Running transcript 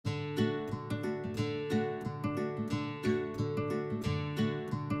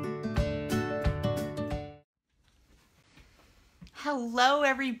Hello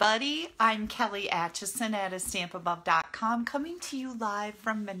everybody, I'm Kelly Acheson at astampabove.com coming to you live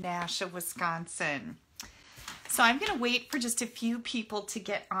from Menasha, Wisconsin. So I'm going to wait for just a few people to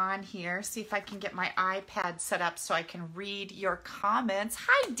get on here, see if I can get my iPad set up so I can read your comments.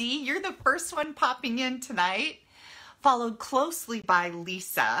 Hi Dee, you're the first one popping in tonight, followed closely by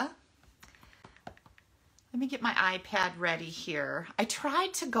Lisa. Let me get my iPad ready here. I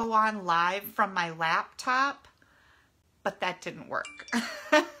tried to go on live from my laptop, but that didn't work.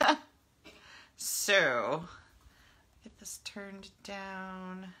 So, get this turned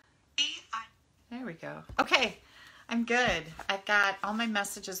down. There we go. Okay, I'm good. I've got all my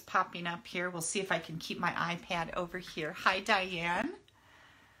messages popping up here. We'll see if I can keep my iPad over here. Hi, Diane.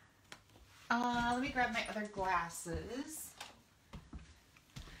 Let me grab my other glasses.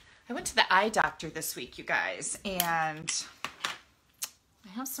 I went to the eye doctor this week, you guys, and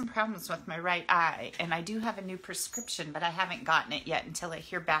I have some problems with my right eye, and I do have a new prescription, but I haven't gotten it yet until I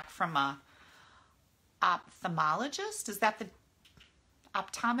hear back from a ophthalmologist. Is that the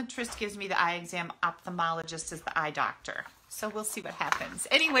optometrist gives me the eye exam, ophthalmologist is the eye doctor. So we'll see what happens.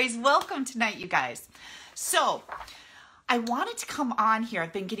 Anyways, welcome tonight, you guys. So I wanted to come on here.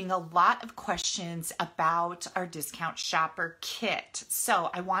 I've been getting a lot of questions about our discount shopper kit. So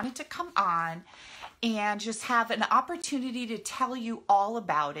I wanted to come on and just have an opportunity to tell you all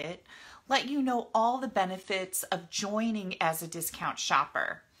about it, let you know all the benefits of joining as a discount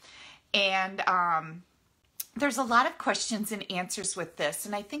shopper. And there's a lot of questions and answers with this,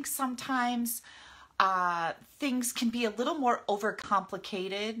 and I think sometimes things can be a little more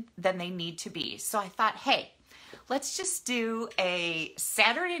overcomplicated than they need to be. So I thought, hey, let's just do a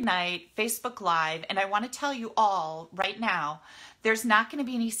Saturday night Facebook Live, and I want to tell you all right now, there's not going to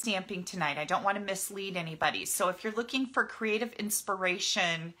be any stamping tonight. I don't want to mislead anybody. So if you're looking for creative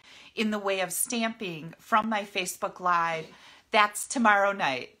inspiration in the way of stamping from my Facebook Live, that's tomorrow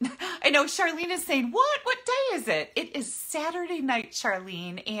night. I know Charlene is saying, what day is it? It is Saturday night,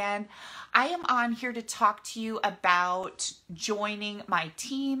 Charlene, and I am on here to talk to you about joining my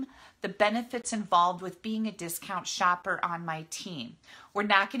team, the benefits involved with being a discount shopper on my team. We're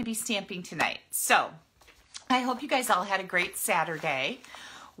not going to be stamping tonight. So I hope you guys all had a great Saturday.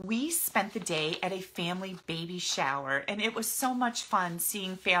 We spent the day at a family baby shower, and it was so much fun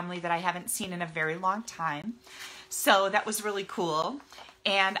seeing family that I haven't seen in a very long time. So that was really cool.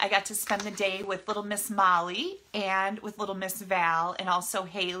 And I got to spend the day with little Miss Molly and with little Miss Val and also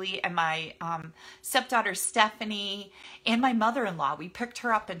Haley and my stepdaughter Stephanie and my mother-in-law. We picked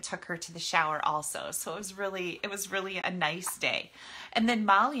her up and took her to the shower also. So it was really a nice day. And then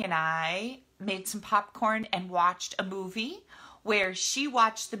Molly and I made some popcorn and watched a movie where she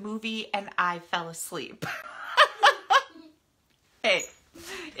watched the movie and I fell asleep. Hey,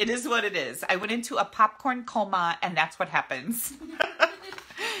 it is what it is. I went into a popcorn coma and that's what happens.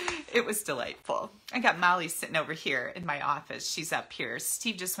 It was delightful. I got Molly sitting over here in my office. She's up here.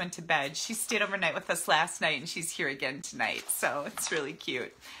 Steve just went to bed. She stayed overnight with us last night and she's here again tonight. So it's really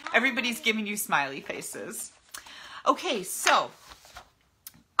cute. Everybody's giving you smiley faces. Okay, so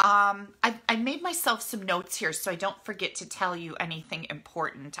I made myself some notes here so I don't forget to tell you anything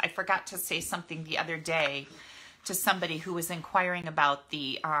important. I forgot to say something the other day to somebody who was inquiring about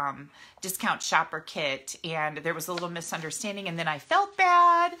the discount shopper kit, and there was a little misunderstanding, and then I felt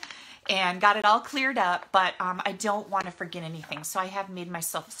bad and got it all cleared up, but I don't want to forget anything, so I have made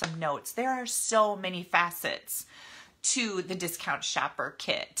myself some notes. There are so many facets to the discount shopper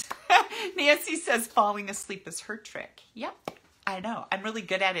kit. Nancy says falling asleep is her trick. Yep, I know. I'm really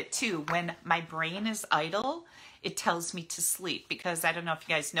good at it too. When my brain is idle, it tells me to sleep, because I don't know if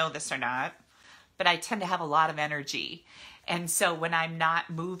you guys know this or not, but I tend to have a lot of energy. And so when I'm not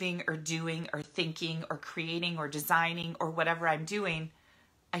moving or doing or thinking or creating or designing or whatever I'm doing,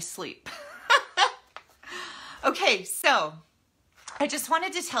 I sleep. Okay, so I just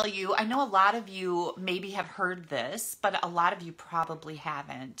wanted to tell you, I know a lot of you maybe have heard this, but a lot of you probably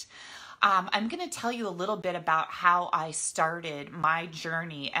haven't. I'm going to tell you a little bit about how I started my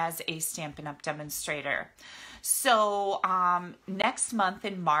journey as a Stampin' Up! Demonstrator. So next month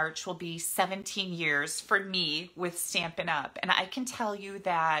in March will be 17 years for me with Stampin' Up! And I can tell you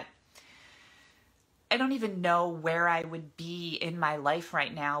that I don't even know where I would be in my life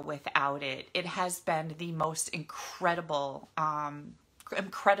right now without it. It has been the most incredible,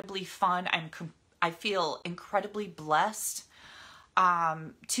 incredibly fun. I feel incredibly blessed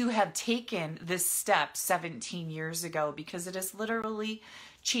to have taken this step 17 years ago, because it has literally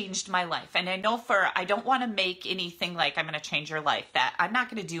changed my life. And I know I don't want to make anything like I'm going to change your life. That I'm not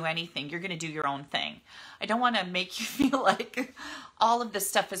going to do anything. You're going to do your own thing. I don't want to make you feel like all of this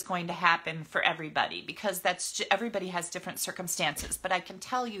stuff is going to happen for everybody, because everybody has different circumstances. But I can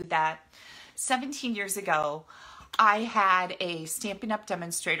tell you that 17 years ago, I had a Stampin' Up!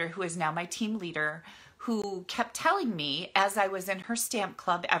 Demonstrator who is now my team leader, who kept telling me as I was in her stamp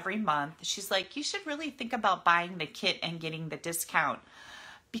club every month, she's like, you should really think about buying the kit and getting the discount,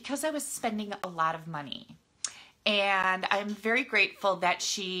 because I was spending a lot of money. And I'm very grateful that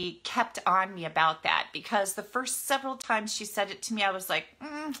she kept on me about that, because the first several times she said it to me, I was like,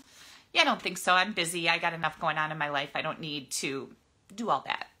 yeah, I don't think so. I'm busy. I got enough going on in my life. I don't need to do all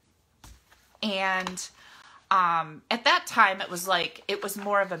that. And at that time, it was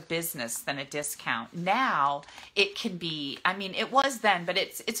more of a business than a discount. Now it can be, I mean, it was then, but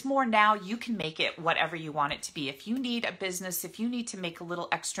it's more now. You can make it whatever you want it to be. If you need a business, if you need to make a little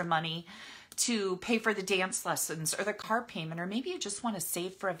extra money to pay for the dance lessons or the car payment, or maybe you just want to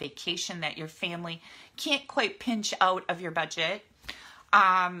save for a vacation that your family can't quite pinch out of your budget,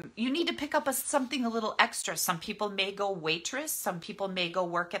 you need to pick up something a little extra. Some people may go waitress. Some people may go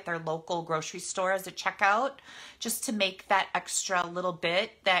work at their local grocery store as a checkout, just to make that extra little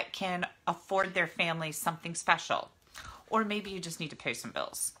bit that can afford their family something special. Or maybe you just need to pay some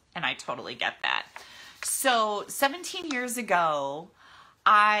bills, and I totally get that. So 17 years ago,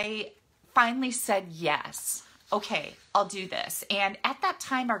 I finally said yes. Okay, I'll do this. And at that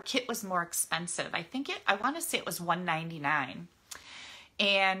time, our kit was more expensive. I want to say it was $199.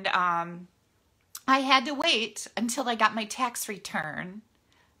 And I had to wait until I got my tax return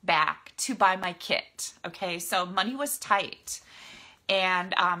back to buy my kit. Okay, so money was tight.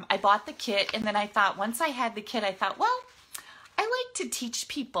 And I bought the kit, and then I thought, once I had the kit, I thought, well, I like to teach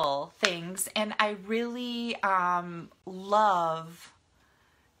people things, and I really love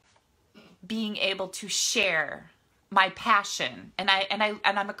being able to share my passion. And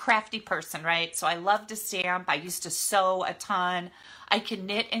I'm a crafty person, right? So I love to stamp. I used to sew a ton. I can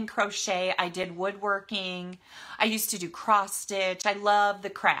knit and crochet. I did woodworking. I used to do cross stitch. I love the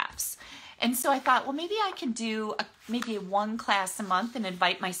crafts. And so I thought, well, maybe I can do maybe one class a month and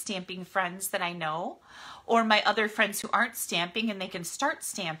invite my stamping friends that I know, or my other friends who aren't stamping, and they can start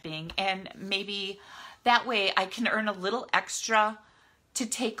stamping. And maybe that way I can earn a little extra to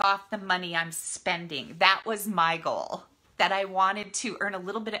take off the money I'm spending. That was my goal, that I wanted to earn a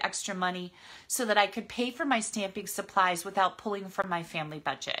little bit of extra money so that I could pay for my stamping supplies without pulling from my family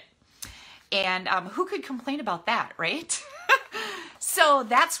budget. And who could complain about that, right? So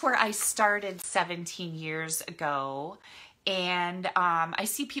that's where I started 17 years ago. And I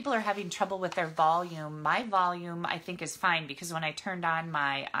see people are having trouble with their volume. My volume, I think, is fine, because when I turned on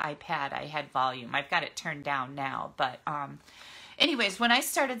my iPad, I had volume. I've got it turned down now, but anyways, when I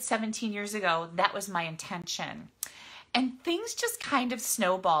started 17 years ago, that was my intention. And things just kind of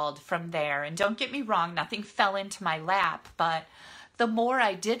snowballed from there. And don't get me wrong, nothing fell into my lap, but the more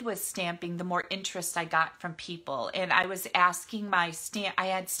I did with stamping, the more interest I got from people. And I was asking I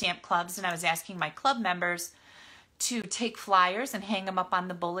had stamp clubs, and I was asking my club members to take flyers and hang them up on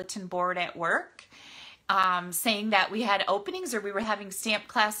the bulletin board at work, saying that we had openings or we were having stamp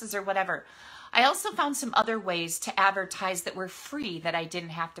classes or whatever. I also found some other ways to advertise that were free that I didn't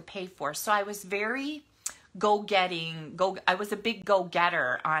have to pay for. So I was very I was a big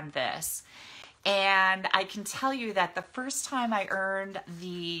go-getter on this. And I can tell you that the first time I earned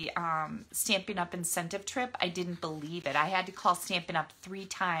the Stampin' Up! Incentive trip, I didn't believe it. I had to call Stampin' Up! 3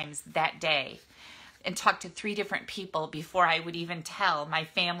 times that day and talk to 3 different people before I would even tell my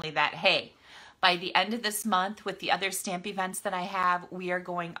family that, hey, by the end of this month with the other stamp events that I have, we are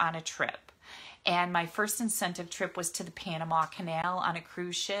going on a trip. And my first incentive trip was to the Panama Canal on a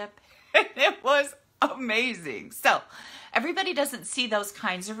cruise ship. And it was amazing. So everybody doesn't see those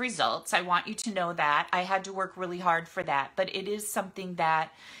kinds of results. I want you to know that. I had to work really hard for that. But it is something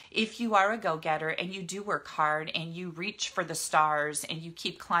that if you are a go-getter and you do work hard and you reach for the stars and you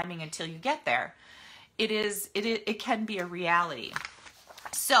keep climbing until you get there, it can be a reality.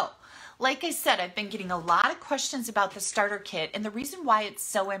 So like I said, I've been getting a lot of questions about the starter kit, and the reason why it's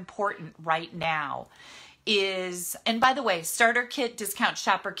so important right now is, and by the way, starter kit, discount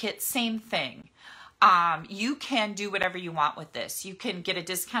shopper kit, same thing. You can do whatever you want with this. You can get a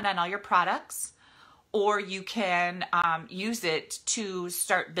discount on all your products, or you can use it to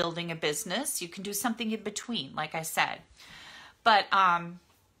start building a business. You can do something in between, like I said. But I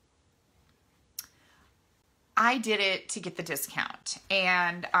did it to get the discount,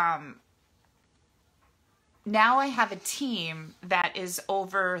 and now I have a team that is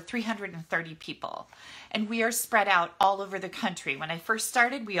over 330 people, and we are spread out all over the country. When I first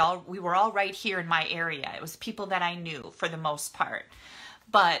started, we were all right here in my area. It was people that I knew for the most part.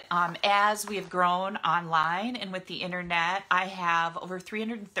 But as we have grown online and with the internet, I have over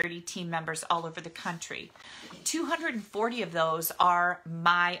 330 team members all over the country. 240 of those are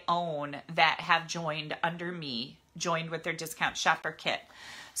my own that have joined under me, joined with their discount shopper kit.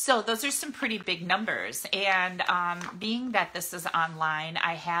 So those are some pretty big numbers. And being that this is online,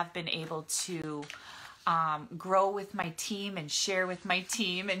 I have been able to grow with my team and share with my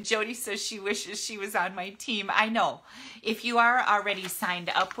team. And Jody says she wishes she was on my team. I know. If you are already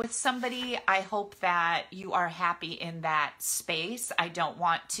signed up with somebody, I hope that you are happy in that space. I don't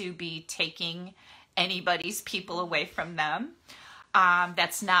want to be taking anybody's people away from them.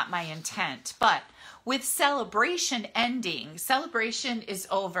 That's not my intent. But with celebration ending, celebration is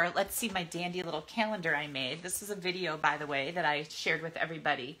over. Let's see my dandy little calendar I made. This is a video, by the way, that I shared with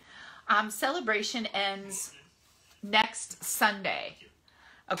everybody. Celebration ends next Sunday,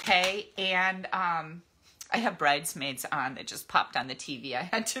 okay? And I have Bridesmaids on that just popped on the TV. I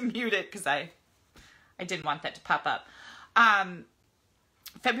had to mute it because I didn't want that to pop up.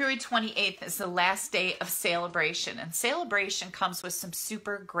 February 28th is the last day of Celebration, and Celebration comes with some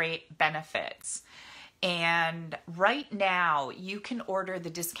super great benefits. And right now, you can order the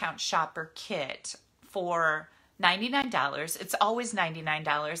Discount Shopper Kit for $99. It's always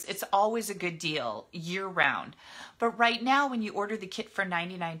 $99. It's always a good deal year round. But right now, when you order the kit for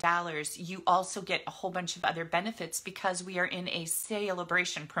 $99, you also get a whole bunch of other benefits because we are in a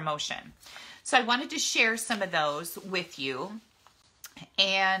celebration promotion. So I wanted to share some of those with you.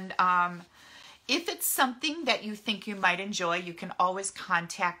 And if it's something that you think you might enjoy, you can always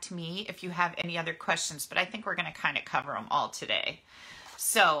contact me if you have any other questions. But I think we're going to kind of cover them all today.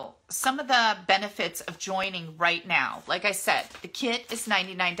 So some of the benefits of joining right now, like I said, the kit is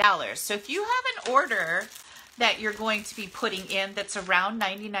 $99. So if you have an order that you're going to be putting in that's around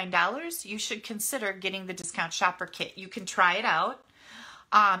 $99, you should consider getting the Discount Shopper Kit. You can try it out.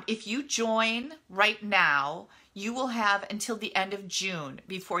 If you join right now, you will have until the end of June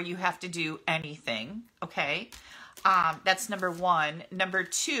before you have to do anything, okay? That's number one. Number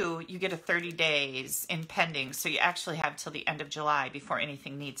two, you get a 30 days in pending, so you actually have till the end of July before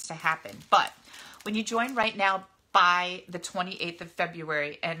anything needs to happen. But when you join right now by the 28th of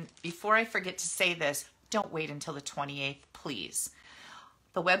February, and before I forget to say this, don't wait until the 28th, please.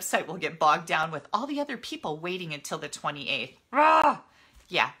 The website will get bogged down with all the other people waiting until the 28th. Ah!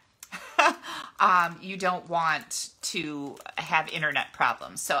 Yeah. You don't want to have internet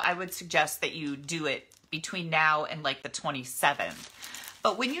problems. So I would suggest that you do it between now and like the 27th.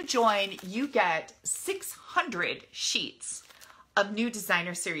 But when you join, you get 600 sheets of new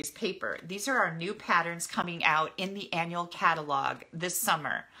designer series paper. These are our new patterns coming out in the annual catalog this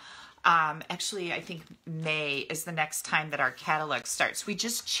summer. Actually, I think May is the next time that our catalog starts. We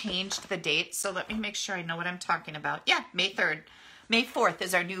just changed the date, so let me make sure I know what I'm talking about. Yeah, May 3rd. May 4th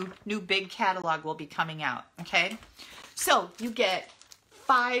is our new big catalog will be coming out, okay? So you get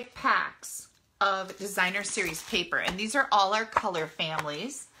 5 packs of designer series paper, and these are all our color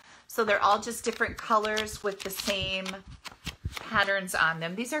families. So they're all just different colors with the same patterns on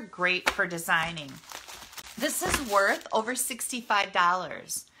them. These are great for designing. This is worth over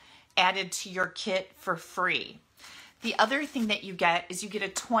 $65 added to your kit for free. The other thing that you get is you get a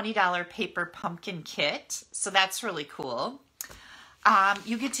 $20 paper pumpkin kit, so that's really cool.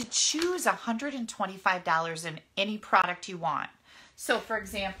 You get to choose $125 in any product you want. So for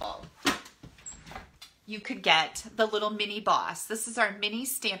example, you could get the little mini boss. This is our mini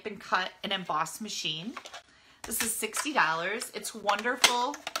stamp and cut and emboss machine. This is $60. It's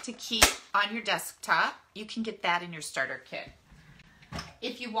wonderful to keep on your desktop. You can get that in your starter kit.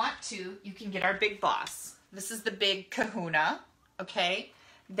 If you want to, you can get our big boss. This is the big kahuna, okay?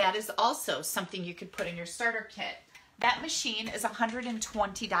 That is also something you could put in your starter kit. That machine is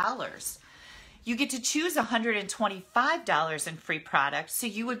 $120. You get to choose $125 in free products, so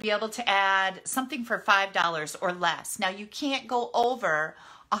you would be able to add something for $5 or less. Now, you can't go over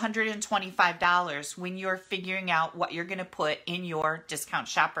 $125 when you're figuring out what you're going to put in your discount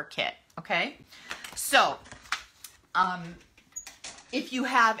shopper kit, okay? So, if you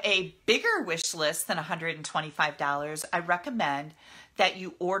have a bigger wish list than $125, I recommend that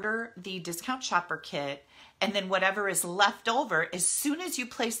you order the discount shopper kit, and then whatever is left over, as soon as you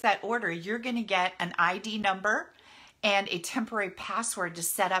place that order, you're going to get an ID number and a temporary password to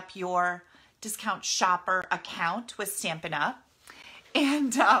set up your discount shopper account with Stampin' Up.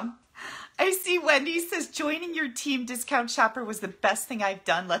 And I see Wendy says, joining your team discount shopper was the best thing I've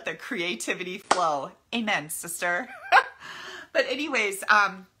done. Let the creativity flow. Amen, sister. But anyways,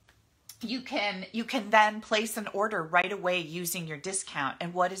 you can then place an order right away using your discount.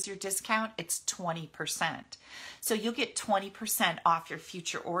 And what is your discount? It's 20%. So you'll get 20% off your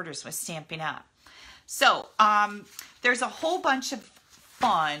future orders with Stampin' Up. So there's a whole bunch of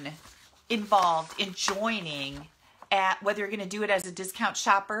fun involved in joining, at whether you're going to do it as a discount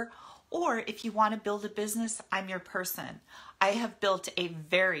shopper or if you want to build a business. I'm your person. I have built a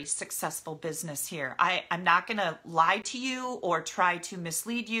very successful business here. I'm not going to lie to you or try to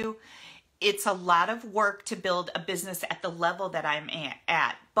mislead you. It's a lot of work to build a business at the level that I'm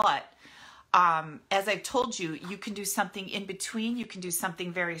at. But as I've told you, you can do something in between. You can do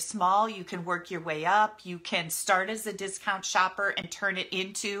something very small. You can work your way up. You can start as a discount shopper and turn it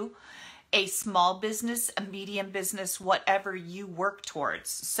into a small business, a medium business, whatever you work towards.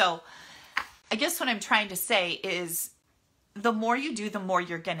 So I guess what I'm trying to say is the more you do, the more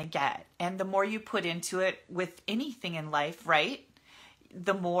you're going to get. And the more you put into it with anything in life, right?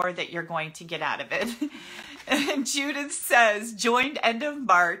 The more that you're going to get out of it. And Judith says, joined end of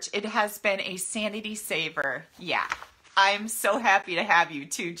March. It has been a sanity saver. Yeah, I'm so happy to have you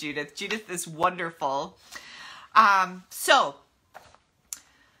too, Judith. Judith is wonderful. So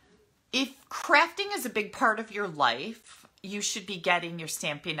if crafting is a big part of your life, you should be getting your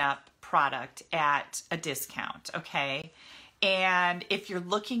Stampin' Up product at a discount, okay? And if you're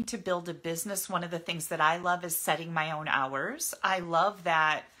looking to build a business, one of the things that I love is setting my own hours. I love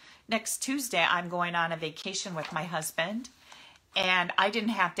that next Tuesday I'm going on a vacation with my husband, and I didn't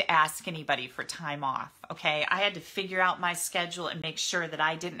have to ask anybody for time off, okay? I had to figure out my schedule and make sure that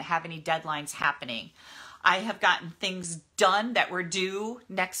I didn't have any deadlines happening. I have gotten things done that were due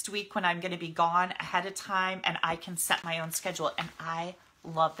next week when I'm going to be gone ahead of time, and I can set my own schedule, and I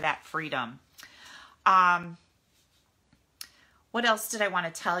love that freedom. What else did I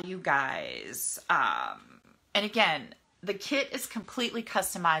want to tell you guys? And again, the kit is completely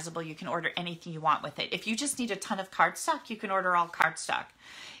customizable. You can order anything you want with it. If you just need a ton of cardstock, you can order all cardstock.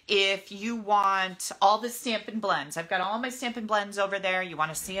 If you want all the Stampin' Blends, I've got all my Stampin' Blends over there. You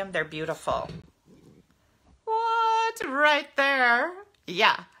want to see them? They're beautiful. What? Right there.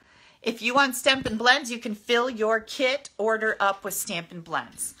 Yeah. If you want Stampin' Blends, you can fill your kit order up with Stampin'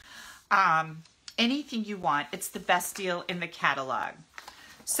 Blends. Anything you want. It's the best deal in the catalog.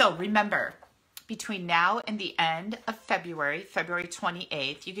 So remember, between now and the end of February, February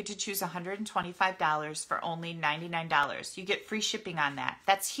 28th, you get to choose $125 for only $99. You get free shipping on that.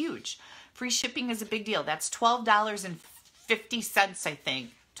 That's huge. Free shipping is a big deal. That's $12.50, I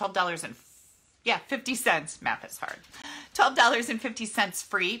think. $50. Math is hard. $12.50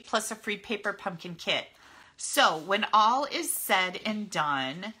 free, plus a free paper pumpkin kit. So when all is said and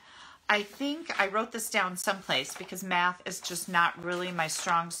done, I think I wrote this down someplace because math is just not really my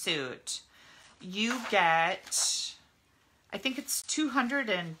strong suit. You get, I think it's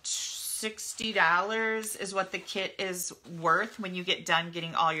 $260 is what the kit is worth when you get done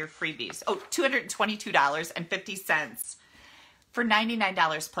getting all your freebies. Oh, $222.50 for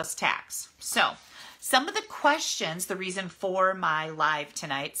 $99 plus tax. So some of the questions, the reason for my live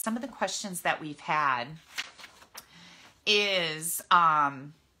tonight, some of the questions that we've had is,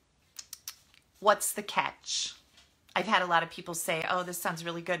 what's the catch? I've had a lot of people say, oh, this sounds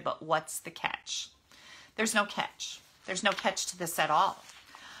really good, but what's the catch? There's no catch. There's no catch to this at all.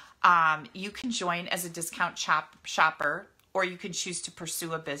 You can join as a discount shopper, or you can choose to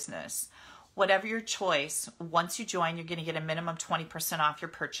pursue a business. Whatever your choice, once you join, you're going to get a minimum 20% off your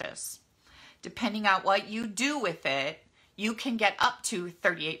purchase. Depending on what you do with it, you can get up to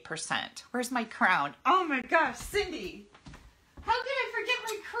 38%. Where's my crown? Oh my gosh, Cindy. How could I forget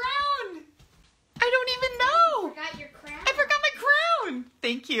my crown? I don't even know. You forgot your crown. I forgot my crown.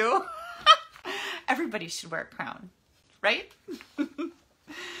 Thank you. Everybody should wear a crown, right?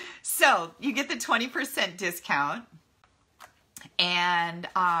 So you get the 20% discount, and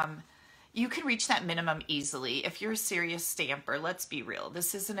you can reach that minimum easily. If you're a serious stamper, let's be real.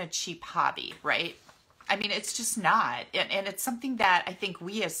 This isn't a cheap hobby, right? I mean, it's just not. And it's something that I think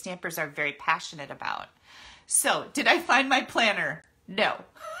we as stampers are very passionate about. So did I find my planner? No.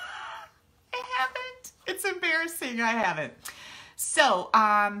 I haven't. It's embarrassing. I haven't. So,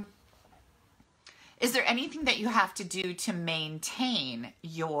 is there anything that you have to do to maintain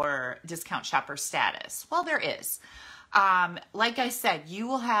your discount shopper status? Well, there is. Like I said, you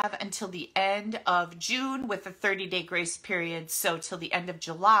will have until the end of June with a 30-day grace period, so till the end of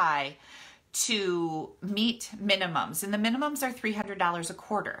July to meet minimums. And the minimums are $300 a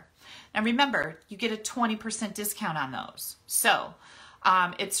quarter. Now remember, you get a 20% discount on those. So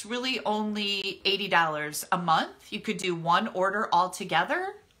It's really only $80 a month. You could do one order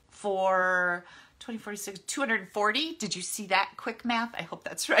altogether for 2046, 240. Did you see that quick math? I hope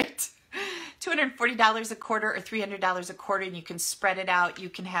that's right. $240 a quarter or $300 a quarter, and you can spread it out. You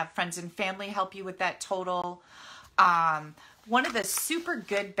can have friends and family help you with that total. One of the super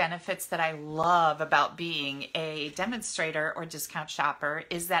good benefits that I love about being a demonstrator or discount shopper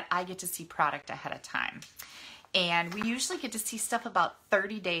is that I get to see product ahead of time. And we usually get to see stuff about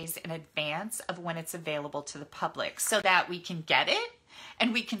 30 days in advance of when it's available to the public so that we can get it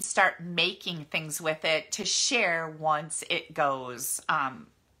and we can start making things with it to share once it goes,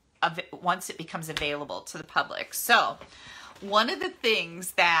 once it becomes available to the public. So one of the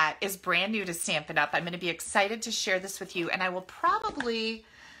things that is brand new to Stampin' Up, I'm going to be excited to share this with you, and I will probably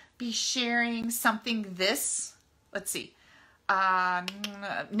be sharing something this,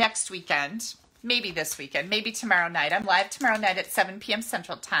 next weekend, maybe this weekend, maybe tomorrow night. I'm live tomorrow night at 7 p.m.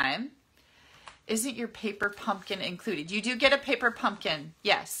 Central Time. Isn't your paper pumpkin included? You do get a paper pumpkin.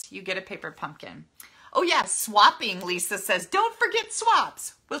 Yes, you get a paper pumpkin. Oh yeah, swapping, Lisa says. Don't forget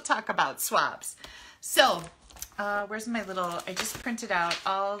swaps. We'll talk about swaps. So, where's my little, I just printed out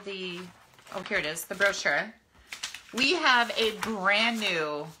all the, oh, here it is, the brochure. We have a brand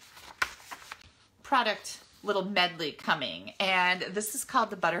new product little medley coming, and this is called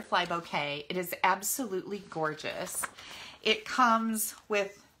the Butterfly Bouquet. It is absolutely gorgeous. It comes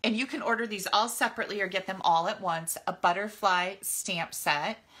with, and you can order these all separately or get them all at once, a butterfly stamp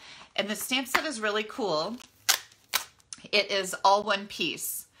set. And the stamp set is really cool. It is all one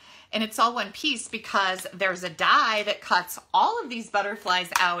piece. And it's all one piece because there's a die that cuts all of these butterflies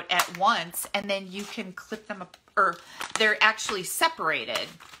out at once, and then you can clip them up, or they're actually separated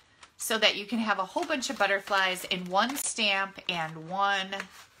so that you can have a whole bunch of butterflies in one stamp and one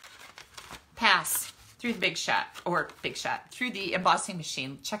pass through the Big Shot, through the embossing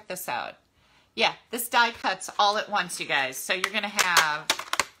machine. Check this out. Yeah, this die cuts all at once, you guys. So you're gonna have,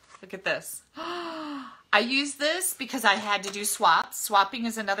 look at this. I use this because I had to do swaps. Swapping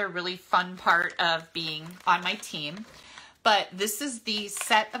is another really fun part of being on my team. But this is the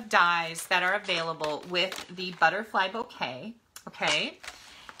set of dies that are available with the Butterfly Bouquet, okay?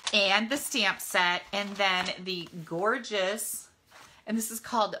 And the stamp set, and then the gorgeous, and this is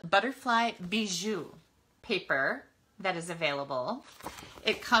called Butterfly Bijou paper that is available.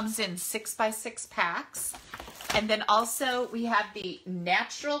 It comes in 6x6 packs. And then also we have the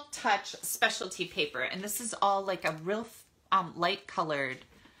Natural Touch specialty paper, and this is all like a real light colored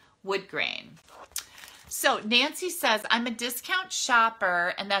wood grain. So Nancy says, I'm a discount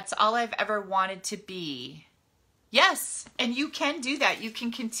shopper and that's all I've ever wanted to be. Yes, and you can do that. You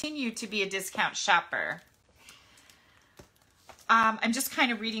can continue to be a discount shopper. I'm just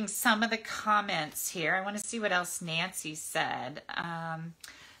kind of reading some of the comments here. I want to see what else Nancy said.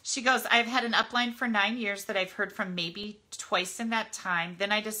 She goes, I've had an upline for 9 years that I've heard from maybe twice in that time.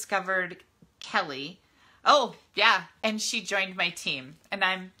 Then I discovered Kelly. Oh, yeah, and she joined my team. And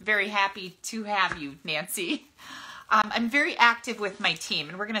I'm very happy to have you, Nancy. I'm very active with my team,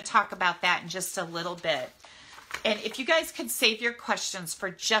 and we're going to talk about that in just a little bit. And if you guys could save your questions for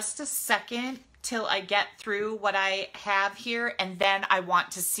just a second till I get through what I have here, and then I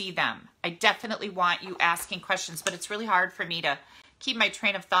want to see them. I definitely want you asking questions, but it's really hard for me to keep my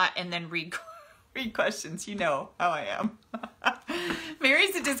train of thought and then read questions. You know how I am.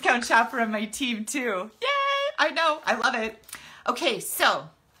 Mary's a discount shopper on my team too. Yay! I know. I love it. Okay, so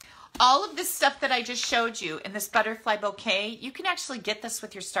all of this stuff that I just showed you in this Butterfly Bouquet, you can actually get this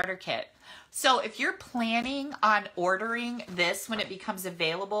with your starter kit. So if you're planning on ordering this when it becomes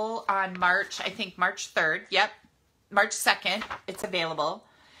available on March, I think March 3rd, yep, March 2nd, it's available.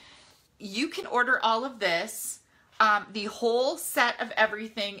 You can order all of this. The whole set of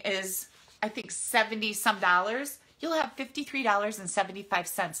everything is, I think, $70 some. You'll have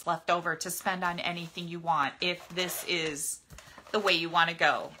 $53.75 left over to spend on anything you want if this is the way you want to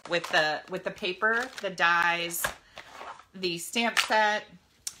go with the paper, the dies, the stamp set,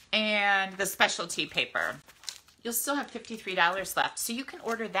 and the specialty paper. You'll still have $53 left, so you can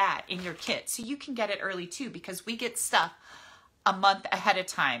order that in your kit. So you can get it early too, because we get stuff a month ahead of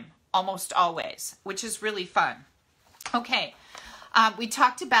time, almost always, which is really fun. Okay, we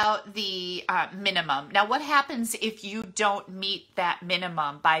talked about the minimum. Now, what happens if you don't meet that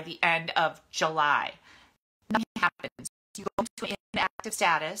minimum by the end of July? Nothing happens. You go into inactive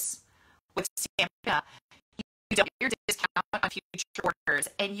status with Stampin' Up. You don't get your discount on future orders,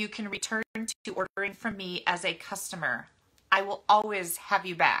 and you can return to ordering from me as a customer. I will always have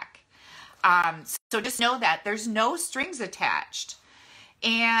you back. So just know that there's no strings attached.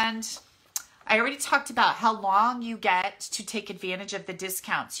 And I already talked about how long you get to take advantage of the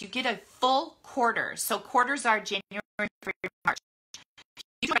discounts. You get a full quarter. So quarters are January, February, March.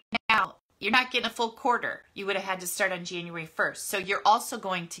 Right now, you're not getting a full quarter. You would have had to start on January 1st. So you're also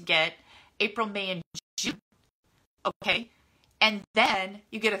going to get April, May, and June. Okay? And then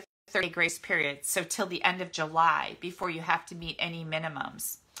you get a 30-day grace period. So till the end of July before you have to meet any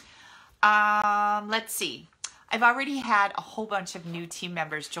minimums. Let's see. I've already had a whole bunch of new team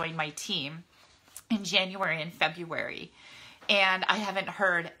members join my team in January and February, and I haven't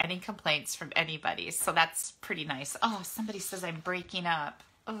heard any complaints from anybody, so that's pretty nice. Oh, somebody says I'm breaking up.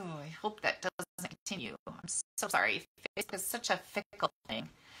 Oh, I hope that doesn't continue. I'm so sorry. Facebook is such a fickle thing.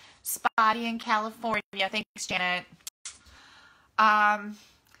 Spotty in California. Thanks, Janet.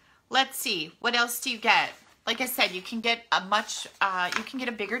 Let's see. What else do you get? Like I said, you can get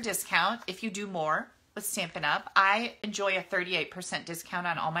a bigger discount if you do more with Stampin' Up. I enjoy a 38% discount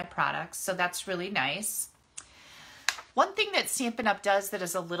on all my products, so that's really nice. One thing that Stampin' Up does that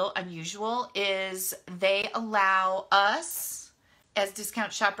is a little unusual is they allow us as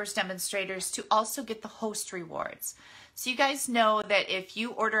discount shoppers demonstrators to also get the host rewards. So you guys know that if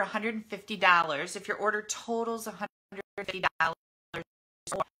you order $150, if your order totals $150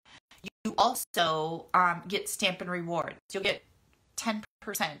 more, you also get Stampin' Rewards. You'll get 10%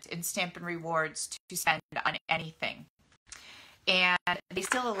 in Stampin' Rewards to spend on anything. And they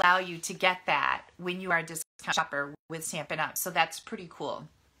still allow you to get that when you are a discount shopper with Stampin' Up. So that's pretty cool.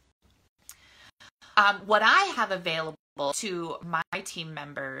 What I have available to my team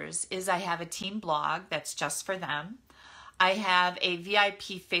members is I have a team blog that's just for them. I have a VIP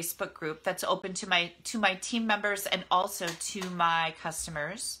Facebook group that's open to my team members and also to my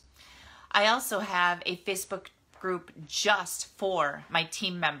customers. I also have a Facebook group just for my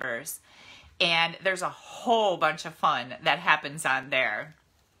team members, and there's a whole bunch of fun that happens on there.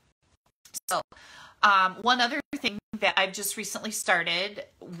 So one other thing that I've just recently started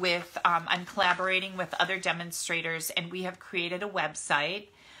with, I'm collaborating with other demonstrators, and we have created a website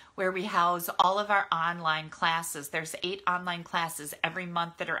where we house all of our online classes. There's 8 online classes every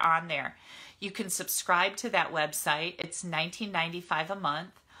month that are on there. You can subscribe to that website. It's $19.95 a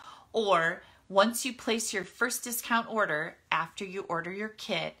month, or once you place your first discount order after you order your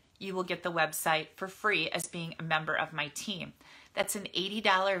kit, you will get the website for free as being a member of my team. That's an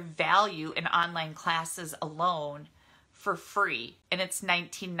 $80 value in online classes alone for free, and it's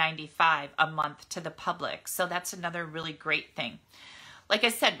 $19.95 a month to the public. So that's another really great thing. Like I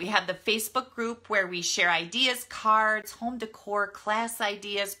said, we have the Facebook group where we share ideas, cards, home decor, class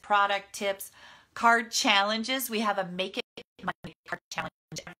ideas, product tips, card challenges. We have a Make It Monday card challenge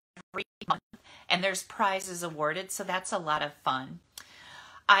every month, and there's prizes awarded, so that's a lot of fun.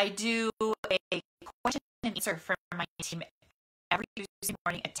 I do a question and answer for my team every Tuesday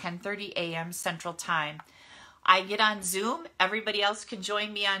morning at 10:30 a.m. Central Time. I get on Zoom. Everybody else can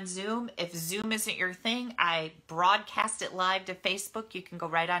join me on Zoom. If Zoom isn't your thing, I broadcast it live to Facebook. You can go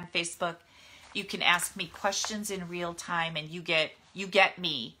right on Facebook. You can ask me questions in real time, and you get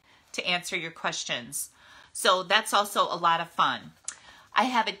me to answer your questions. So that's also a lot of fun. I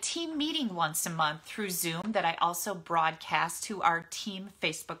have a team meeting once a month through Zoom that I also broadcast to our team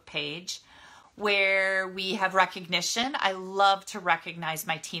Facebook page, where we have recognition. I love to recognize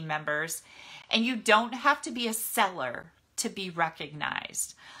my team members, and you don't have to be a seller to be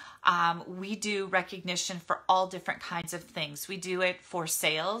recognized. We do recognition for all different kinds of things. We do it for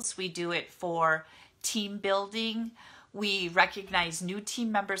sales. We do it for team building. We recognize new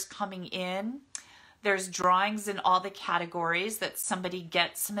team members coming in. There's drawings in all the categories that somebody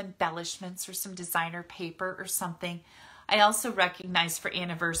gets some embellishments or some designer paper or something. I also recognize for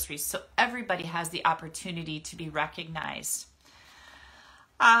anniversaries, so everybody has the opportunity to be recognized.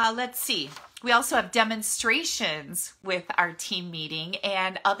 Let's see. We also have demonstrations with our team meeting,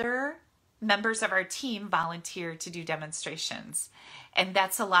 and other members of our team volunteer to do demonstrations. And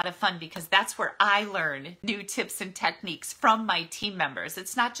that's a lot of fun because that's where I learn new tips and techniques from my team members.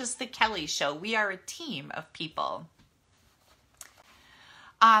 It's not just the Kelly Show. We are a team of people.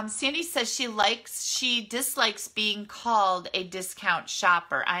 Sandy says she dislikes being called a discount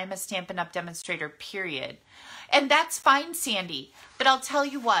shopper. I am a Stampin' Up! Demonstrator, period. And that's fine, Sandy. But I'll tell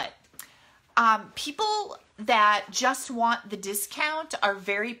you what, people that just want the discount are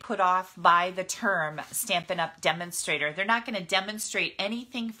very put off by the term Stampin' Up! Demonstrator. They're not going to demonstrate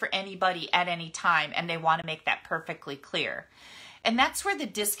anything for anybody at any time, and they want to make that perfectly clear. And that's where the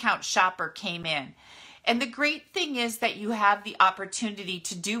discount shopper came in. And the great thing is that you have the opportunity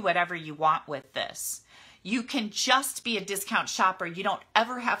to do whatever you want with this. You can just be a discount shopper. You don't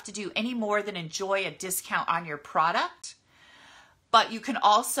ever have to do any more than enjoy a discount on your product. But you can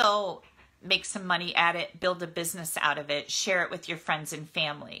also make some money at it, build a business out of it, share it with your friends and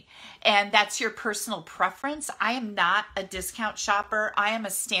family. And that's your personal preference. I am not a discount shopper. I am a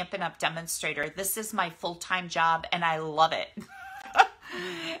Stampin' Up! Demonstrator. This is my full-time job and I love it.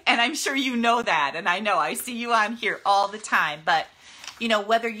 And I'm sure you know that. And I know I see you on here all the time. But, you know,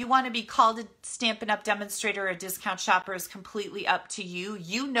 whether you want to be called a Stampin' Up! Demonstrator or a discount shopper is completely up to you.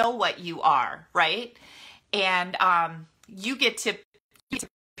 You know what you are, right? And you get to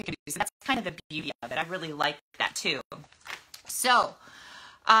pick and choose. That's kind of the beauty of it. I really like that too. So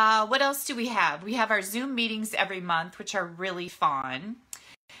what else do we have? We have our Zoom meetings every month, which are really fun.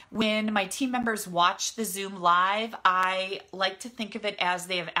 When my team members watch the Zoom live, I like to think of it as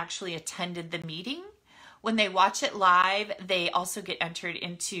they have actually attended the meeting. When they watch it live, they also get entered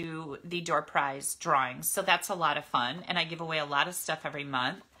into the door prize drawings. So that's a lot of fun. And I give away a lot of stuff every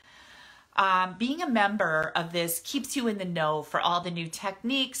month. Being a member of this keeps you in the know for all the new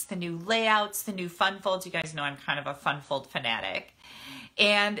techniques, the new layouts, the new fun folds. You guys know I'm kind of a fun fold fanatic.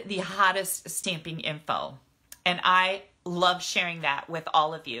 And the hottest stamping info. And I love sharing that with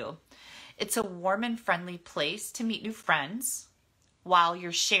all of you. It's a warm and friendly place to meet new friends while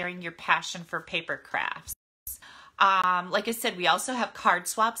you're sharing your passion for paper crafts. Like I said, we also have card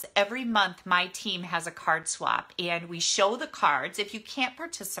swaps. Every month, my team has a card swap, and we show the cards. If you can't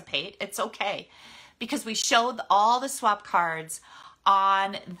participate, it's okay, because we show all the swap cards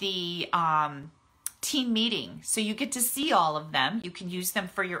on the team meeting. So you get to see all of them. You can use them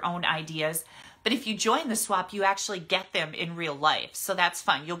for your own ideas. But if you join the swap, you actually get them in real life. So that's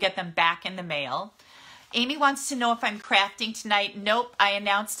fun. You'll get them back in the mail. Amy wants to know if I'm crafting tonight. Nope, I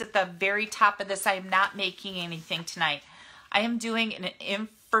announced at the very top of this I am not making anything tonight. I am doing an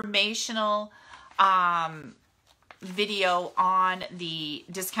informational video on the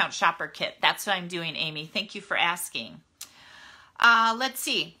discount shopper kit. That's what I'm doing, Amy. Thank you for asking. Let's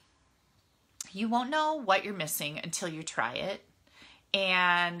see. You won't know what you're missing until you try it.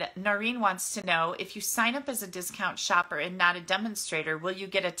 And Noreen wants to know, if you sign up as a discount shopper and not a demonstrator, will you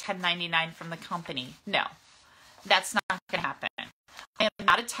get a 1099 from the company? No, that's not going to happen. I am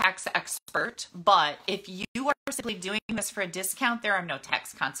not a tax expert, but if you are simply doing this for a discount, there are no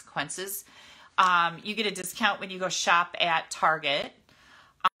tax consequences. You get a discount when you go shop at Target.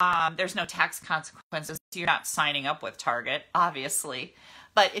 There's no tax consequences. You're not signing up with Target, obviously.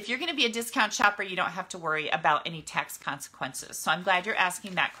 But if you're going to be a discount shopper, you don't have to worry about any tax consequences. So I'm glad you're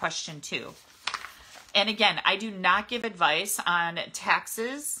asking that question too. And again, I do not give advice on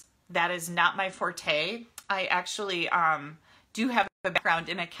taxes. That is not my forte. I actually do have a background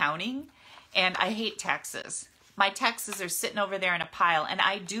in accounting, and I hate taxes. My taxes are sitting over there in a pile, and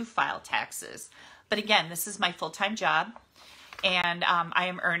I do file taxes. But again, this is my full-time job, and I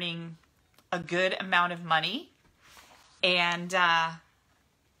am earning a good amount of money, and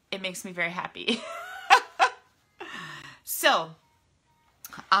it makes me very happy. So,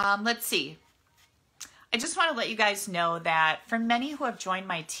 let's see. I just want to let you guys know that for many who have joined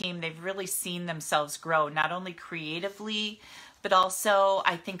my team, they've really seen themselves grow, not only creatively, but also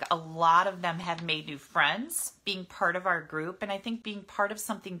I think a lot of them have made new friends being part of our group. And I think being part of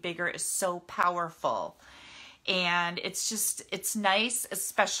something bigger is so powerful. And it's just, it's nice,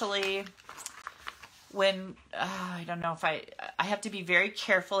 especially when, I don't know if I have to be very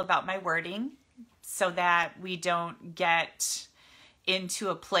careful about my wording so that we don't get into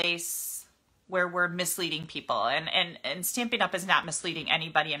a place where we're misleading people. And Stampin' Up! Is not misleading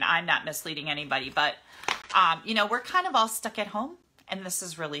anybody, and I'm not misleading anybody, but, you know, we're kind of all stuck at home, and this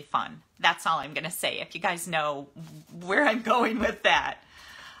is really fun. That's all I'm going to say, if you guys know where I'm going with that.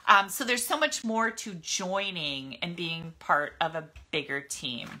 So there's so much more to joining and being part of a bigger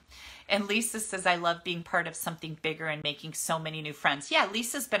team. And Lisa says, I love being part of something bigger and making so many new friends. Yeah,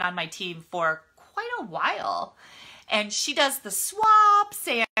 Lisa's been on my team for quite a while. And she does the swaps,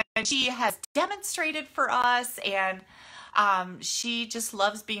 and she has demonstrated for us. And she just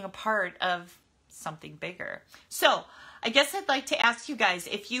loves being a part of something bigger. So I guess I'd like to ask you guys,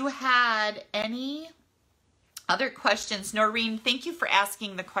 if you had any other questions. Noreen, thank you for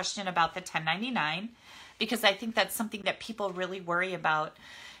asking the question about the 1099, because I think that's something that people really worry about.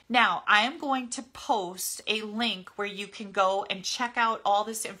 Now, I am going to post a link where you can go and check out all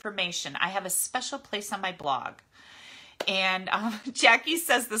this information. I have a special place on my blog. And Jackie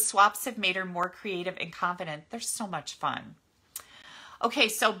says the swaps have made her more creative and confident. They're so much fun. Okay,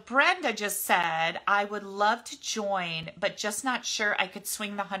 so Brenda just said, I would love to join, but just not sure I could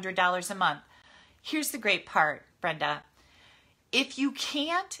swing the $100 a month. Here's the great part, Brenda. If you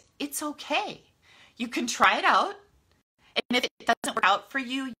can't, it's okay. You can try it out. And if it doesn't work out for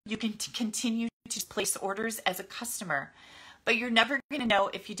you, you can continue to place orders as a customer. but you're never going to know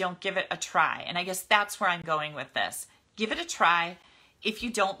if you don't give it a try. And I guess that's where I'm going with this. Give it a try. If you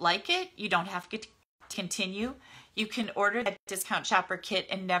don't like it, you don't have to continue. You can order that discount shopper kit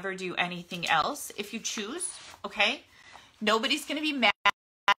and never do anything else if you choose, okay? Nobody's going to be mad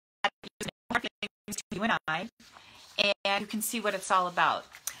at you and I, and you can see what it's all about.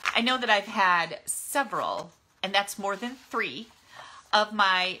 I know that I've had several, and that's more than 3, of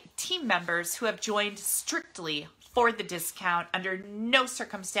my team members who have joined strictly for the discount. Under no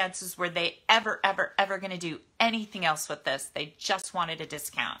circumstances were they ever going to do anything else with this. They just wanted a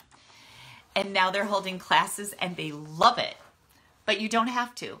discount. And now they're holding classes and they love it. But you don't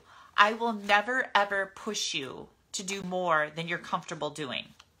have to. I will never, ever push you to do more than you're comfortable doing.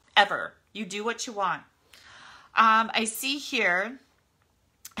 Ever. You do what you want. I see here,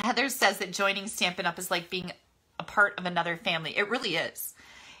 Heather says that joining Stampin' Up! Is like being a part of another family. It really is.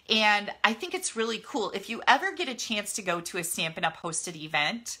 And I think it's really cool. If you ever get a chance to go to a Stampin' Up! Hosted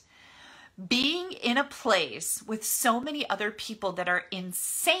event, being in a place with so many other people that are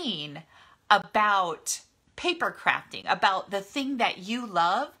insane about paper crafting, about the thing that you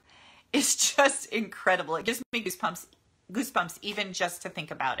love, is just incredible. It gives me goosebumps even just to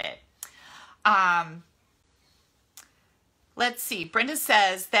think about it. Let's see. Brenda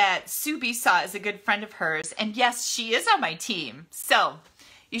says that Sue Besaw is a good friend of hers, and yes, she is on my team. So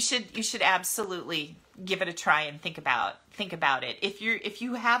you should absolutely give it a try and think about it. If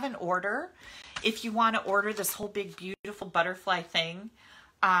you have an order, if you want to order this whole big beautiful butterfly thing,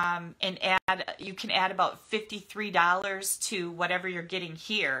 and you can add about $53 to whatever you're getting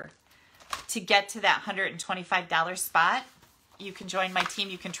here to get to that $125 spot. You can join my team.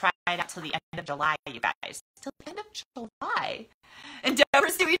 You can try it out till the end of July, you guys. Till the end of July. And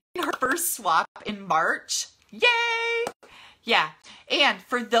Deborah's doing her first swap in March. Yay! Yeah. And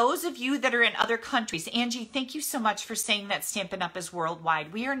for those of you that are in other countries, Angie, thank you so much for saying that Stampin' Up! Is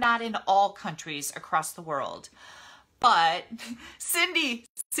worldwide. We are not in all countries across the world. But Cindy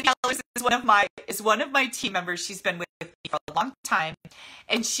is one of my team members. She's been with me for a long time.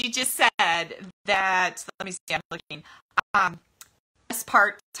 And she just said that, let me see, I'm looking, best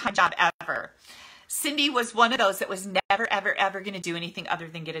part-time job ever. Cindy was one of those that was never, ever going to do anything other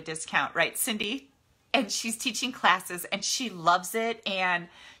than get a discount, right, Cindy? And she's teaching classes and she loves it, and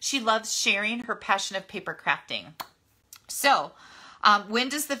she loves sharing her passion of paper crafting. So, when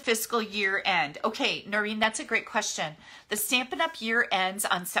does the fiscal year end? Okay, Noreen, that's a great question. The Stampin' Up! Year ends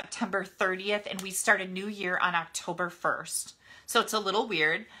on September 30th, and we start a new year on October 1st. So it's a little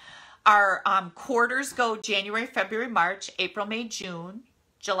weird. Our quarters go January, February, March, April, May, June,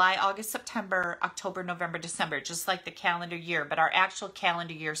 July, August, September, October, November, December, just like the calendar year. But our actual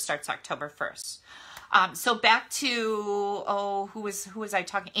calendar year starts October 1st. So back to, who was I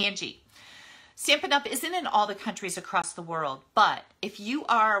talking? Angie. Stampin' Up! Isn't in all the countries across the world, but if you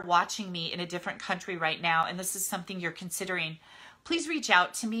are watching me in a different country right now and this is something you're considering, please reach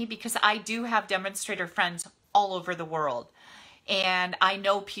out to me, because I do have demonstrator friends all over the world. And I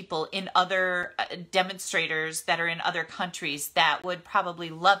know people in other demonstrators that are in other countries that would probably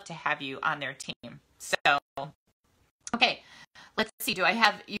love to have you on their team. So, okay, let's see. Do I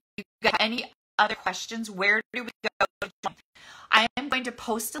have you got any other questions? Where do we go? I am going to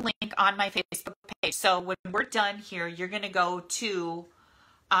post a link on my Facebook page. So when we're done here, you're going to go to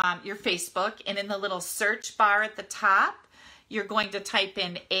your Facebook, and in the little search bar at the top, you're going to type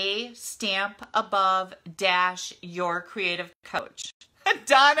in A stamp above dash your creative coach.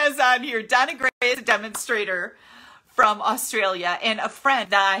 Donna's on here. Donna Gray is a demonstrator from Australia and a friend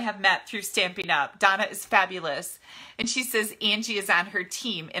that I have met through Stampin' Up! Donna is fabulous. And she says Angie is on her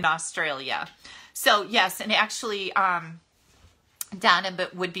team in Australia. So yes, and actually Donna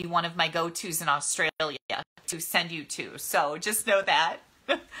would be one of my go-tos in Australia to send you to. So just know that.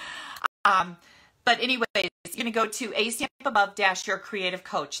 But anyways, you're going to go to A stamp above dash your creative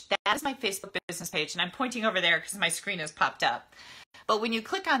coach. That is my Facebook business page. And I'm pointing over there because my screen has popped up. But when you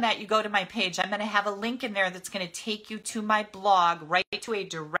click on that, you go to my page. I'm going to have a link in there that's going to take you to my blog, right to a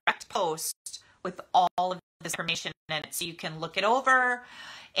direct post with all of this information in it. So you can look it over,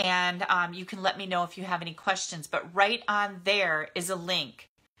 and you can let me know if you have any questions. But right on there is a link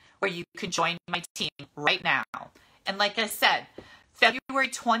where you can join my team right now. And like I said, February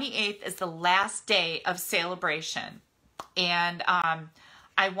 28th is the last day of celebration. And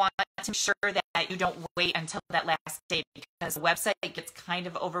I want to make sure that you don't wait until that last day, because the website gets kind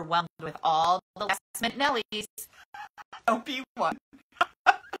of overwhelmed with all the last minute Nellies. Don't be one.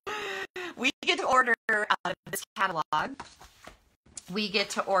 We get to order out of this catalog. We get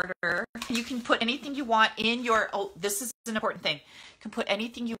to order. You can put anything you want in your, this is an important thing. You can put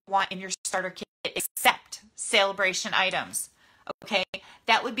anything you want in your starter kit except celebration items. Okay,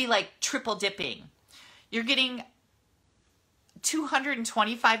 that would be like triple dipping. You're getting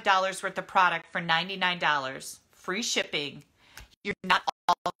 $225 worth of product for $99, free shipping. You're not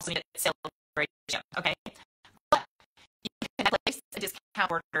also going to get celebration, okay? But you can place a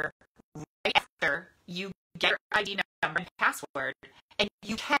discount order right after you get your ID number and password, and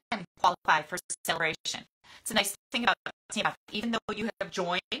you can qualify for celebration. It's a nice thing about TMF. Even though you have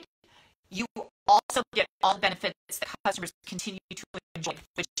joined, you also get all the benefits that customers continue to enjoy,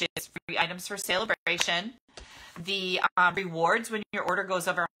 which is free items for celebration, the rewards when your order goes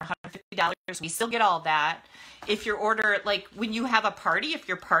over $150, we still get all that. If your order, like when you have a party, if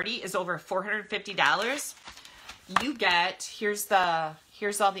your party is over $450, you get, here's all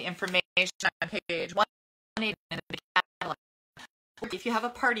the information on page 180 in the catalog. If you have a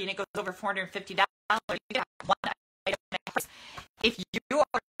party and it goes over $450, you get one item. If you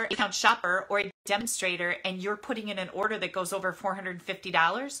are an account shopper or a demonstrator and you're putting in an order that goes over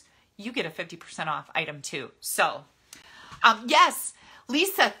 $450, you get a 50% off item too. So, yes,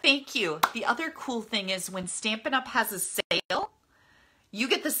 Lisa, thank you. The other cool thing is when Stampin' Up! Has a sale, you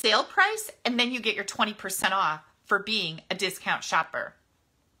get the sale price and then you get your 20% off for being a discount shopper.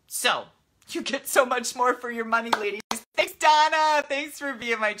 So, you get so much more for your money, ladies. Thanks, Donna. Thanks for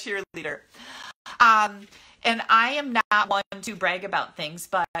being my cheerleader. And I am not one to brag about things,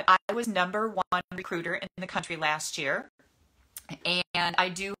 but I was #1 recruiter in the country last year. And I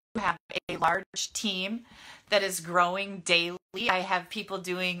do have a large team that is growing daily. I have people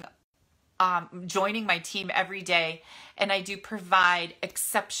doing, joining my team every day, and I do provide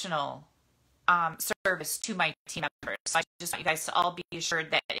exceptional service to my team members. So I just want you guys to all be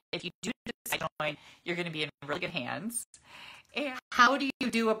assured that if you do decide to join, you're going to be in really good hands. And how do you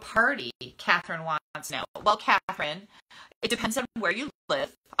do a party? Catherine wants to know. Well, Catherine, it depends on where you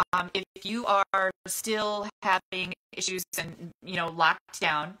live. If you are still having issues and, locked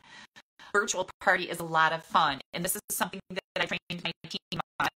down, virtual party is a lot of fun. And this is something that I trained my team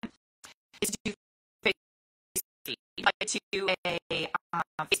on, is to do Facebook. To do a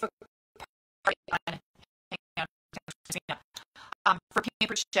Facebook party for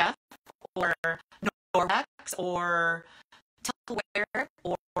Pampered Chef or Norwex or Tupperware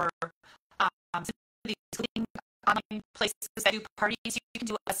or some of these online places that do parties. You can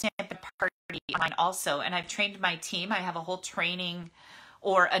do a Stampin' party online also. And I've trained my team. I have a whole training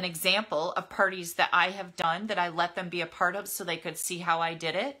or an example of parties that I have done that I let them be a part of so they could see how I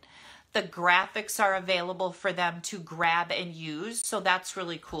did it. The graphics are available for them to grab and use. So that's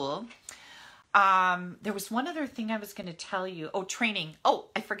really cool. There was one other thing I was going to tell you. Oh, training. Oh,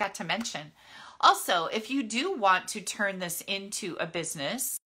 I forgot to mention. Also, if you do want to turn this into a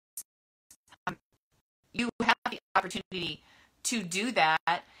business, you have the opportunity to do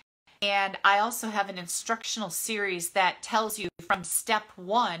that. And I also have an instructional series that tells you from step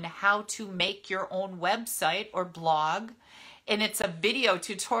 1 how to make your own website or blog. And it's a video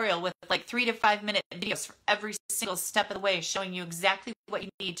tutorial with like 3 to 5 minute videos for every single step of the way, showing you exactly what you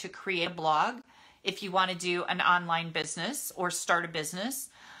need to create a blog if you want to do an online business or start a business.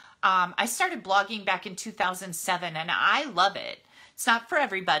 I started blogging back in 2007 and I love it. It's not for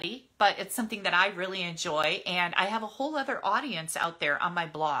everybody, but it's something that I really enjoy, and I have a whole other audience out there on my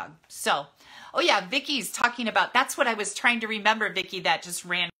blog. So, oh yeah, Vicky's talking about, that's what I was trying to remember, Vicky, that just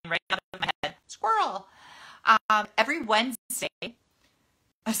ran right out of my head. Squirrel. Every Wednesday,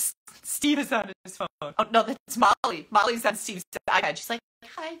 Steve is on his phone. Oh no, that's Molly. Molly's on Steve's iPad. She's like,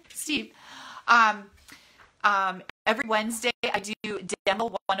 hi, Steve. Every Wednesday I do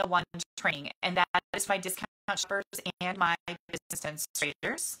Demo 101 training, and that is my discount shoppers and my business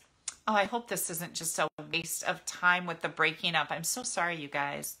administrators. Oh, I hope this isn't just a waste of time with the breaking up. I'm so sorry, you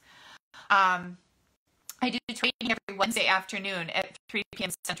guys. I do training every Wednesday afternoon at 3 p.m.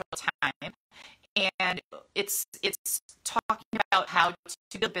 Central Time, and it's talking about how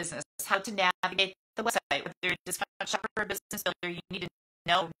to build business, how to navigate the website. Whether you're a discount shopper or a business builder, you need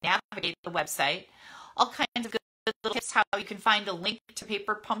to navigate the website. All kinds of good little tips, how you can find a link to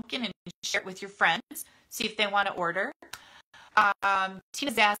Paper Pumpkin and share it with your friends, see if they want to order.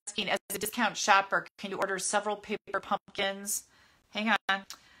 Tina's asking, as a discount shopper, can you order several Paper Pumpkins? Hang on.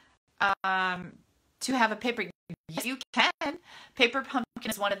 To have a paper, yes, you can. Paper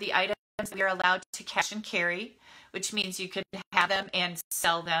Pumpkin is one of the items that we are allowed to cash and carry, which means you could have them and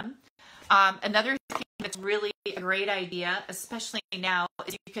sell them. Another thing that's really a great idea, especially now,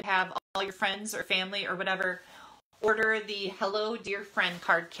 is you could have all your friends or family or whatever order the Hello Dear Friend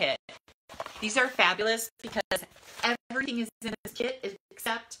card kit. These are fabulous because everything is in this kit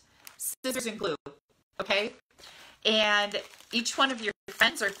except scissors and glue, okay? And each one of your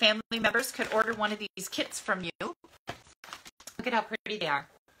friends or family members could order one of these kits from you. Look at how pretty they are.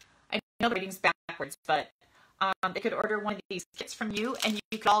 I know the writing's backwards, but they could order one of these kits from you, and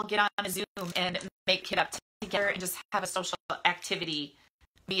you could all get on a Zoom and make it up together and just have a social activity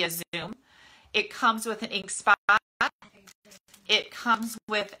via Zoom. It comes with an ink spot. It comes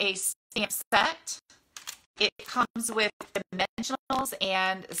with a stamp set. It comes with dimensionals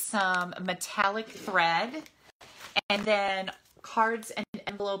and some metallic thread, and then cards and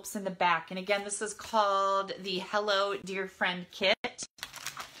envelopes in the back. And again, this is called the Hello Dear Friend Kit.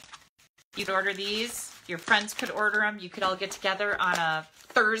 You could order these. Your friends could order them. You could all get together on a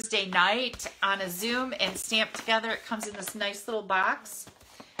Thursday night on a Zoom and stamp together. It comes in this nice little box.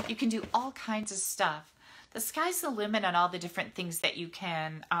 You can do all kinds of stuff. The sky's the limit on all the different things that you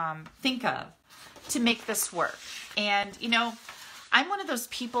can think of to make this work. And, you know, I'm one of those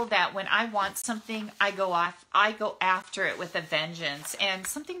people that when I want something, I go after it with a vengeance. And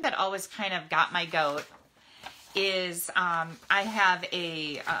something that always kind of got my goat is I have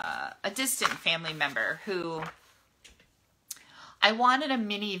a distant family member who I wanted a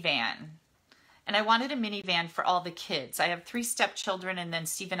minivan. And I wanted a minivan for all the kids. I have 3 stepchildren, and then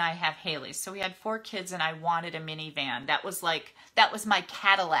Steve and I have Haley. So we had 4 kids, and I wanted a minivan. That was my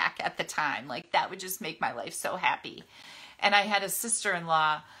Cadillac at the time. Like, that would just make my life so happy. And I had a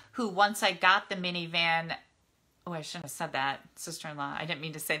sister-in-law who, once I got the minivan, oh, I shouldn't have said that, sister-in-law. I didn't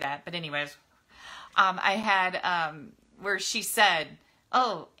mean to say that. But anyways, I had where she said,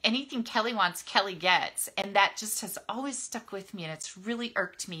 oh, anything Kelly wants, Kelly gets. And that just has always stuck with me, and it's really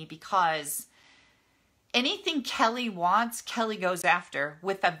irked me because anything Kelly wants, Kelly goes after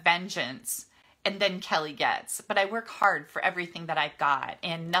with a vengeance, and then Kelly gets. But I work hard for everything that I've got,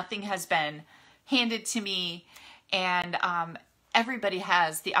 and nothing has been handed to me. And everybody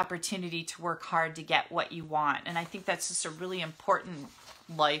has the opportunity to work hard to get what you want. And I think that's just a really important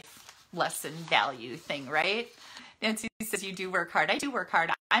life lesson value thing, right? Nancy says you do work hard. I do work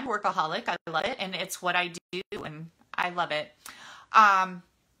hard. I'm a workaholic. I love it, and it's what I do, and I love it.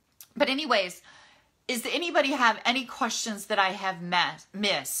 But anyways, does anybody have any questions that I have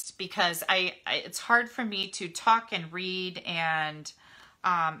missed? Because it's hard for me to talk and read and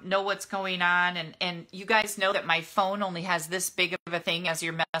know what's going on. And you guys know that my phone only has this big of a thing as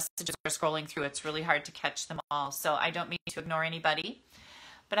your messages are scrolling through. It's really hard to catch them all. So I don't mean to ignore anybody.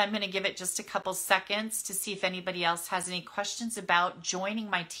 But I'm going to give it just a couple seconds to see if anybody else has any questions about joining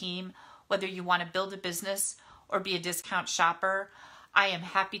my team, whether you want to build a business or be a discount shopper. I am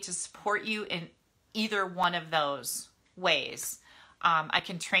happy to support you in either one of those ways. I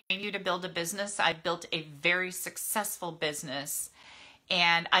can train you to build a business. I've built a very successful business,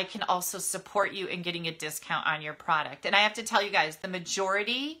 and I can also support you in getting a discount on your product. And I have to tell you guys, the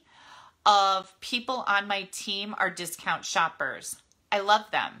majority of people on my team are discount shoppers. I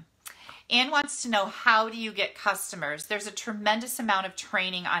love them. Anne wants to know, how do you get customers? There's a tremendous amount of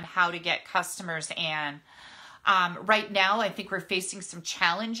training on how to get customers, Anne. Right now, I think we're facing some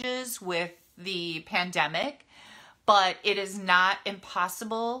challenges with the pandemic, but it is not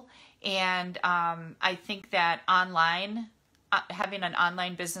impossible. And I think that online, having an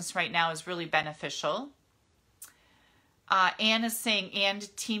online business right now is really beneficial. Anne is saying,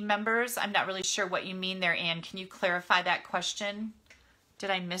 and team members. I'm not really sure what you mean there, Anne. Can you clarify that question? Did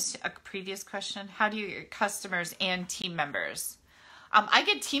I miss a previous question? How do you get customers and team members? I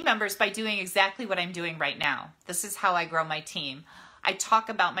get team members by doing exactly what I'm doing right now. This is how I grow my team. I talk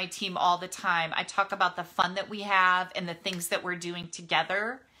about my team all the time. I talk about the fun that we have and the things that we're doing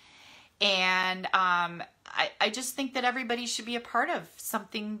together. And I just think that everybody should be a part of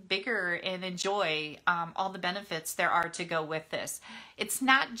something bigger and enjoy all the benefits there are to go with this. It's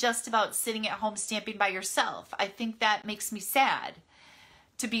not just about sitting at home stamping by yourself. I think that makes me sad.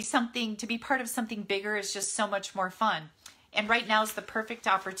 To be part of something bigger is just so much more fun. And right now is the perfect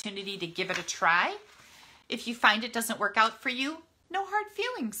opportunity to give it a try. If you find it doesn't work out for you, no hard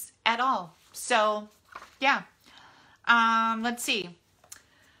feelings at all. So, yeah. Let's see.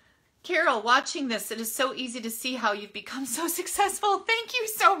 Carol, watching this, it is so easy to see how you've become so successful. Thank you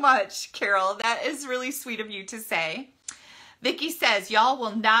so much, Carol. That is really sweet of you to say. Vicki says, y'all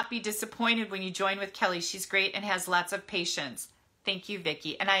will not be disappointed when you join with Kelly. She's great and has lots of patience. Thank you,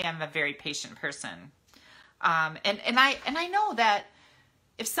 Vicki. And I am a very patient person. And I know that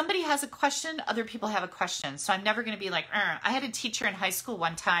if somebody has a question, other people have a question. So I'm never going to be like, I had a teacher in high school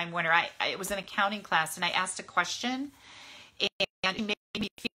one time when it was an accounting class, and I asked a question, and it made me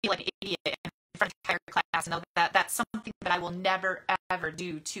feel like an idiot in front of the entire class. And that's something that I will never, ever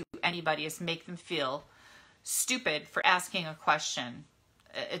do to anybody, is make them feel stupid for asking a question.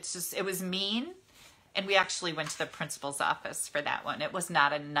 It was mean. And we actually went to the principal's office for that one. It was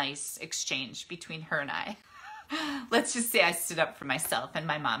not a nice exchange between her and I. Let's just say I stood up for myself and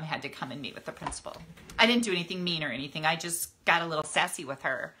my mom had to come and meet with the principal. I didn't do anything mean or anything. I just got a little sassy with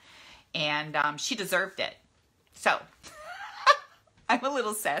her, and she deserved it. So I'm a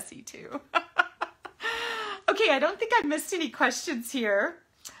little sassy too. Okay, I don't think I missed any questions here.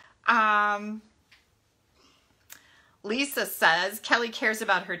 Lisa says, Kelly cares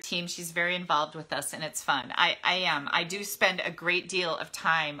about her team. She's very involved with us, and it's fun. I am. I do spend a great deal of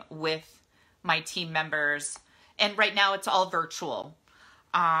time with my team members, and right now it's all virtual.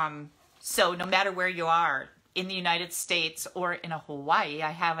 So no matter where you are, in the United States or in Hawaii,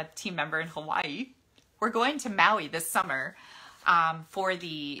 I have a team member in Hawaii. We're going to Maui this summer for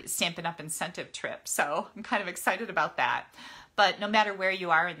the Stampin' Up! Incentive trip, so I'm kind of excited about that. But no matter where you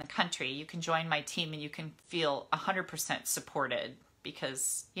are in the country, you can join my team and you can feel 100% supported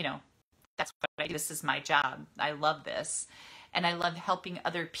because, you know, that's what I do. This is my job. I love this. And I love helping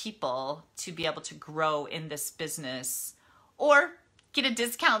other people to be able to grow in this business or get a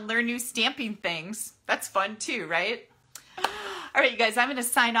discount, learn new stamping things. That's fun too, right? All right, you guys, I'm going to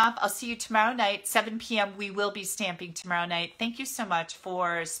sign off. I'll see you tomorrow night, 7 p.m. We will be stamping tomorrow night. Thank you so much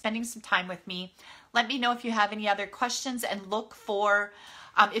for spending some time with me. Let me know if you have any other questions, and look for,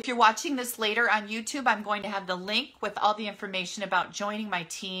 if you're watching this later on YouTube, I'm going to have the link with all the information about joining my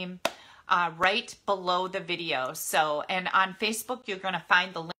team right below the video. So, and on Facebook, you're going to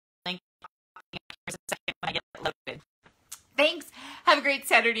find the link when I get loaded. Thanks. Have a great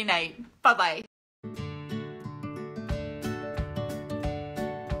Saturday night. Bye-bye.